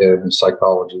PhD in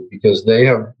psychology because they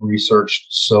have researched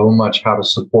so much how to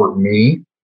support me,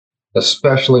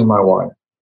 especially my wife,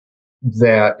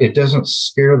 that it doesn't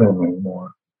scare them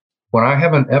anymore. When I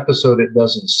have an episode, it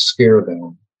doesn't scare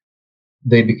them.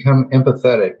 They become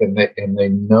empathetic and they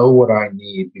know what I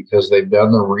need because they've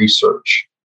done the research.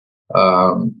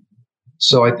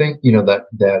 So I think,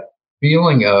 that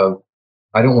feeling of,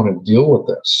 I don't want to deal with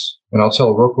this. And I'll tell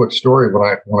a real quick story.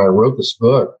 When I wrote this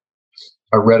book,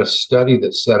 I read a study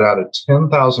that set out of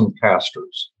 10,000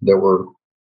 pastors that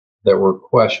were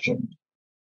questioned.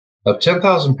 Of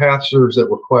 10,000 pastors that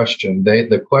were questioned,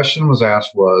 the question was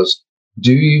asked was,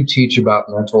 do you teach about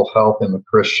mental health in the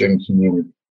Christian community?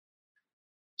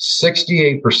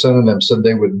 68% of them said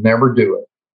they would never do it.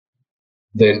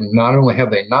 They not only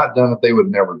have they not done it, they would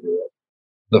never do it.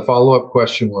 The follow-up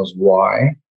question was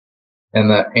why? And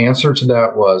the answer to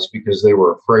that was because they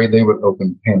were afraid they would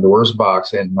open Pandora's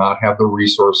box and not have the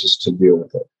resources to deal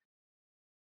with it.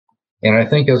 And I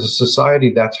think as a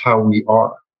society, that's how we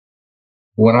are.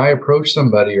 When I approach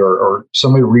somebody or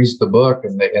somebody reads the book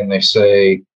and they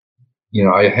say,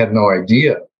 I had no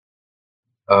idea.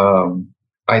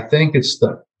 I think it's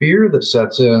the fear that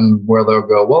sets in where they'll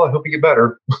go, well, I hope you get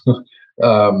better.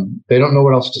 They don't know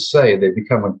what else to say. They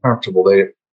become uncomfortable.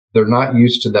 They're not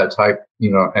used to that type,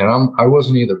 and I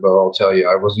wasn't either, but I'll tell you,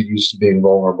 I wasn't used to being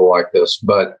vulnerable like this,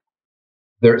 but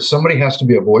somebody has to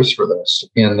be a voice for this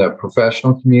in the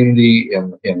professional community,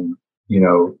 in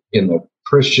the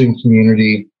Christian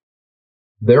community.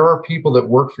 There are people that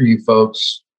work for you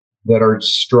folks that are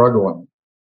struggling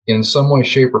in some way,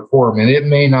 shape, or form. And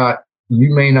you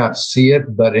may not see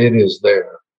it, but it is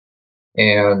there.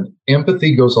 And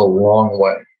empathy goes a long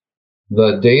way.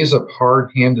 The days of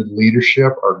hard-handed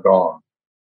leadership are gone.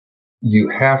 You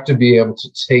have to be able to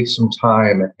take some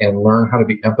time and learn how to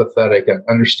be empathetic and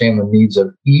understand the needs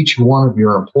of each one of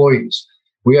your employees.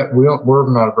 We're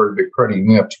not a very big credit.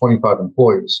 We have 25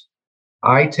 employees.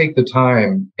 I take the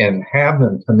time and have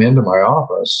them come into my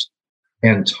office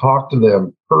and talk to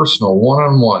them personal,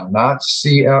 one-on-one, not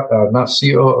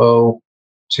COO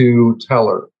to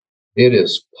teller. It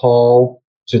is Paul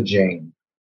to Jane.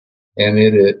 And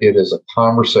it is a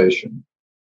conversation.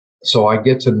 So I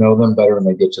get to know them better and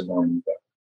they get to know me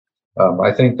better.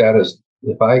 I think that is,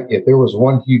 if there was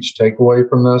one huge takeaway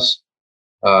from this,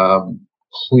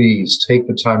 please take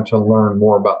the time to learn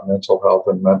more about mental health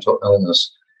and mental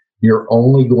illness. You're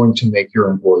only going to make your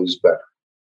employees better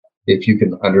if you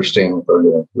can understand what they're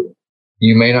going through.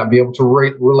 You may not be able to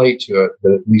relate to it,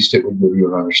 but at least it will give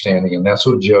you an understanding. And that's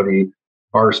what Jody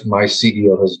my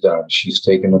CEO has done. She's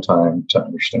taken the time to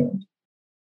understand.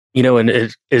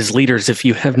 And as leaders, if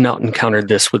you have not encountered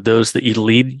this with those that you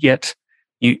lead yet,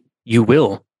 you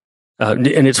will. And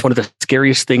it's one of the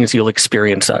scariest things you'll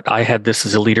experience. I had this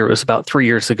as a leader. It was about 3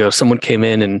 years ago. Someone came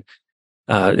in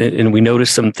and we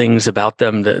noticed some things about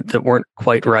them that weren't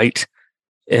quite right.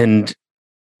 And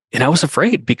I was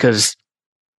afraid because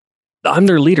I'm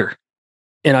their leader.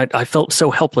 And I felt so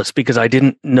helpless because I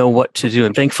didn't know what to do.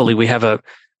 And thankfully, we have a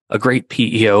great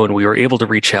PEO, and we were able to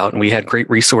reach out, and we had great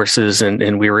resources,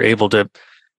 and we were able to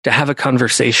have a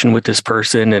conversation with this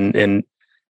person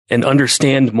and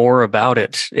understand more about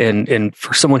it. And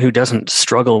for someone who doesn't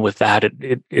struggle with that,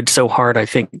 it's so hard, I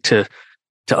think, to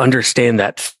understand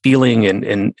that feeling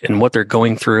and what they're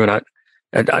going through.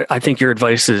 And I think your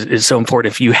advice is so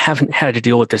important. If you haven't had to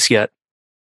deal with this yet,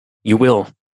 you will.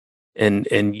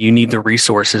 And you need the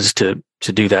resources to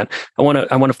do that. I want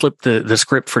to flip the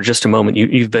script for just a moment.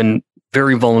 You've been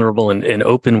very vulnerable and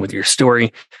open with your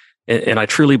story, and I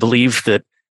truly believe that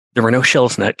there were no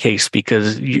shells in that case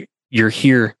because you're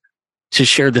here to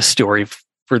share this story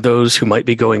for those who might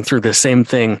be going through the same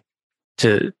thing,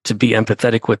 to be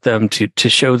empathetic with them, to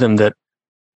show them that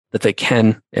they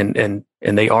can and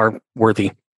they are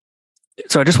worthy.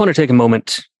 So I just want to take a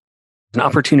moment, an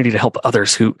opportunity to help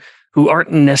others who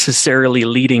aren't necessarily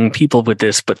leading people with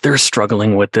this, but they're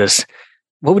struggling with this.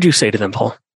 What would you say to them,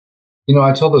 Paul?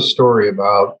 I tell this story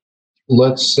about,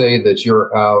 let's say that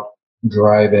you're out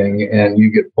driving and you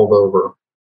get pulled over,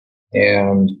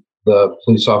 and the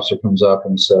police officer comes up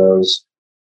and says,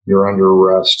 you're under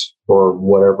arrest or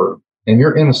whatever, and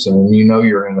you're innocent, and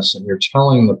you're innocent. You're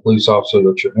telling the police officer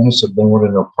that you're innocent. They want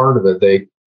to know part of it. They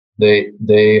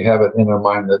have it in their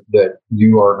mind that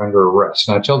you are under arrest.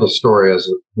 And I tell the story as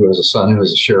a son who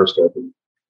is a sheriff's deputy.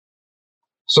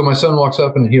 So my son walks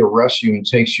up and he arrests you and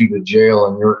takes you to jail,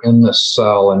 and you're in this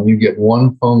cell and you get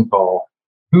one phone call.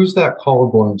 Who's that call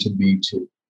going to be to?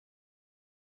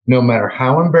 No matter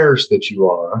how embarrassed that you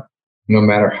are, no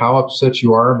matter how upset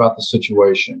you are about the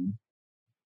situation,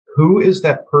 who is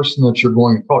that person that you're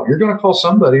going to call? You're going to call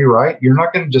somebody, right? You're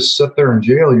not going to just sit there in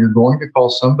jail. You're going to call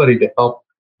somebody to help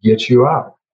get you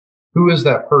out. Who is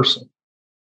that person?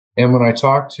 And when I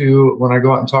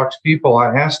go out and talk to people,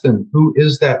 I ask them, who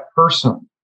is that person?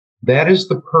 That is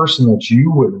the person that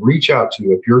you would reach out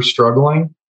to if you're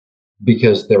struggling,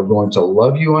 because they're going to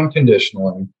love you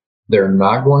unconditionally. They're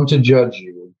not going to judge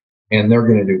you, and they're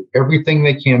going to do everything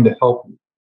they can to help you.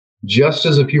 Just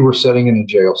as if you were sitting in a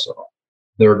jail cell,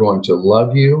 they're going to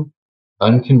love you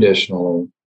unconditionally,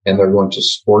 and they're going to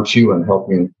support you and help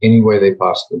you in any way they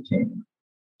possibly can.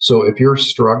 So if you're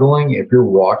struggling, if you're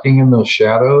walking in those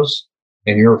shadows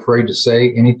and you're afraid to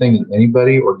say anything to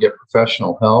anybody or get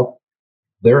professional help,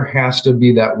 there has to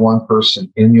be that one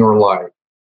person in your life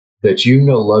that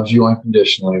loves you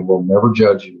unconditionally and will never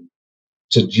judge you,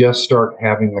 to just start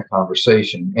having the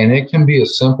conversation. And it can be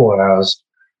as simple as,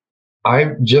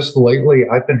 I've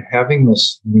been having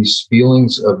these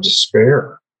feelings of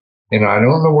despair, and I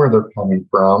don't know where they're coming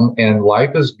from. And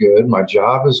life is good. My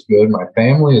job is good. My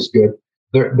family is good.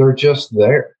 They're just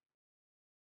there.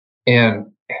 And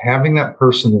having that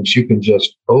person that you can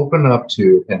just open up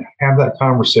to and have that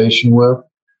conversation with,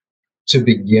 to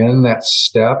begin that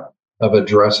step of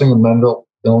addressing a mental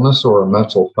illness or a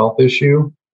mental health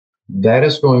issue, that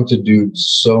is going to do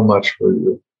so much for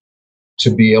you,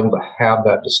 to be able to have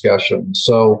that discussion.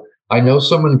 So I know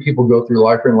so many people go through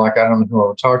life and I don't know who I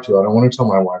want to talk to. I don't want to tell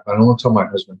my wife. I don't want to tell my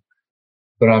husband.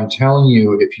 But I'm telling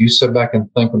you, if you sit back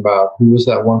and think about who is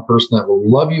that one person that will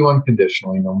love you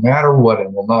unconditionally, no matter what,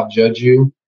 and will not judge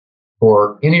you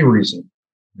for any reason,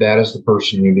 that is the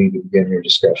person you need to begin your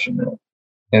discussion with.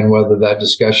 And whether that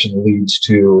discussion leads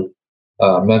to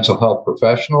a mental health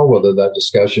professional, whether that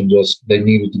discussion they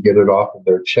needed to get it off of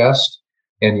their chest,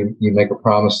 and you make a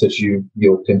promise that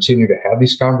you'll continue to have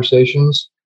these conversations,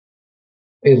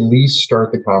 at least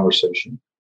start the conversation.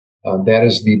 That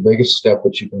is the biggest step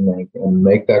that you can make, and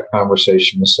make that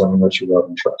conversation with someone that you love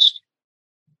and trust.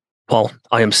 Paul,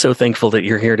 I am so thankful that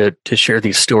you're here to share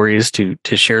these stories, to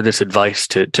share this advice,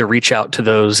 to reach out to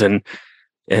those and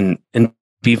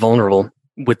be vulnerable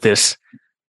with this.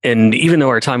 And even though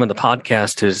our time on the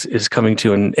podcast is coming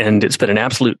to an end, it's been an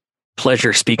absolute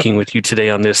pleasure speaking with you today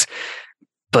on this.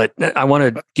 But I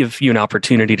want to give you an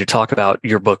opportunity to talk about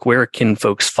your book. Where can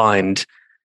folks find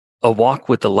A Walk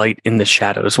with the Light in the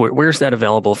Shadows? Where's that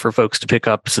available for folks to pick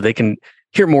up so they can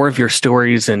hear more of your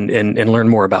stories and learn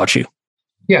more about you?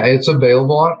 Yeah, it's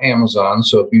available on Amazon.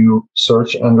 So if you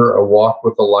search under A Walk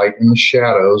with the Light in the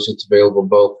Shadows, it's available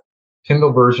both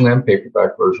Kindle version and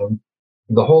paperback version.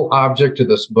 the whole object of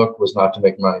this book was not to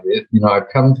make money. I've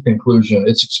come to the conclusion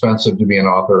it's expensive to be an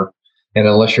author. And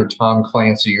unless you're Tom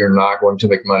Clancy, you're not going to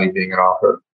make money being an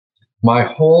author. My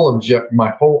whole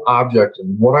object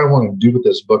and what I want to do with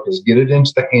this book is get it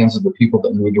into the hands of the people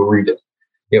that need to read it.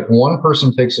 If one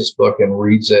person takes this book and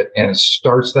reads it and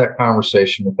starts that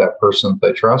conversation with that person that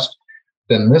they trust,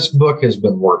 then this book has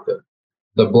been worth it.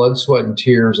 The blood, sweat, and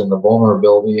tears and the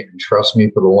vulnerability, and trust me,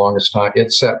 for the longest time,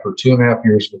 it sat for 2.5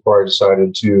 years before I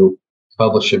decided to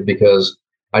publish it because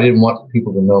I didn't want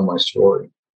people to know my story.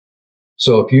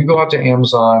 So if you go out to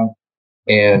Amazon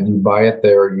and you buy it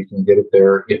there, you can get it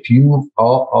there. If you,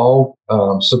 I'll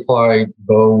supply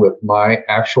Bo with my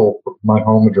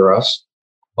home address.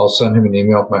 I'll send him an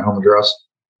email with my home address.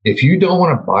 If you don't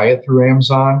want to buy it through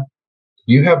Amazon,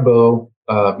 you have Bo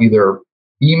either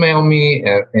email me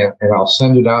and I'll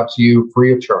send it out to you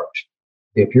free of charge.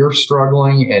 If you're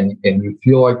struggling and you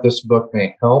feel like this book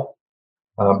may help,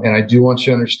 and I do want you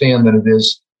to understand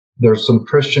that there's some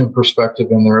Christian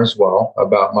perspective in there as well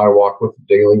about my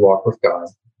daily walk with God.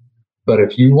 But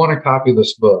if you want a copy of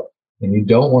this book and you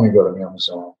don't want to go to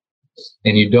Amazon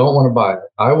and you don't want to buy it,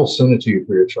 I will send it to you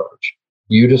free of charge.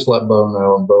 You just let Bo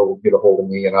know and Bo will get a hold of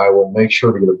me and I will make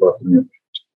sure to get a book in your.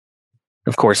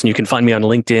 Of course, and you can find me on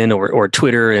LinkedIn or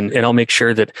Twitter, and I'll make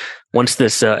sure that once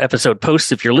this episode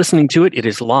posts, if you're listening to it, it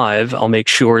is live. I'll make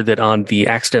sure that on the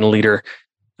Accidental Leader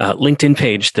LinkedIn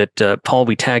page that, Paul,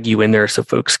 we tag you in there so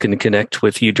folks can connect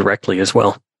with you directly as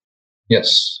well.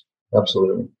 Yes,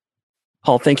 absolutely.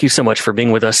 Paul, thank you so much for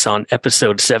being with us on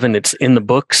episode 7. It's in the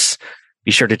books.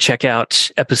 Be sure to check out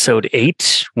episode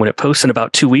 8. When it posts in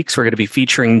about 2 weeks, we're going to be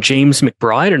featuring James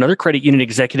McBride, another credit union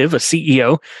executive, a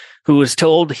CEO, who was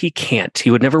told he can't.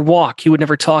 He would never walk. He would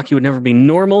never talk. He would never be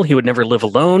normal. He would never live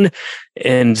alone.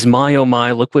 And my, oh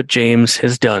my, look what James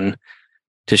has done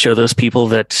to show those people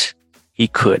that he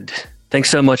could.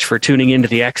 Thanks so much for tuning into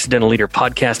the Accidental Leader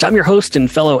podcast. I'm your host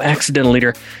and fellow Accidental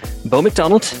Leader, Bo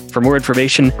McDonald. For more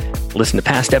information, listen to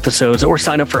past episodes, or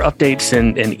sign up for updates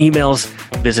and emails,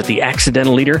 visit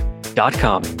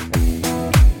theaccidentalleader.com.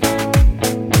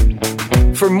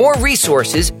 For more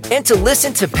resources and to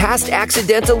listen to past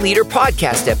Accidental Leader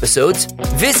podcast episodes,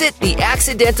 visit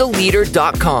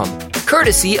theaccidentalleader.com,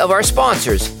 courtesy of our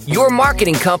sponsors, Your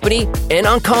Marketing Company and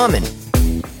Uncommon.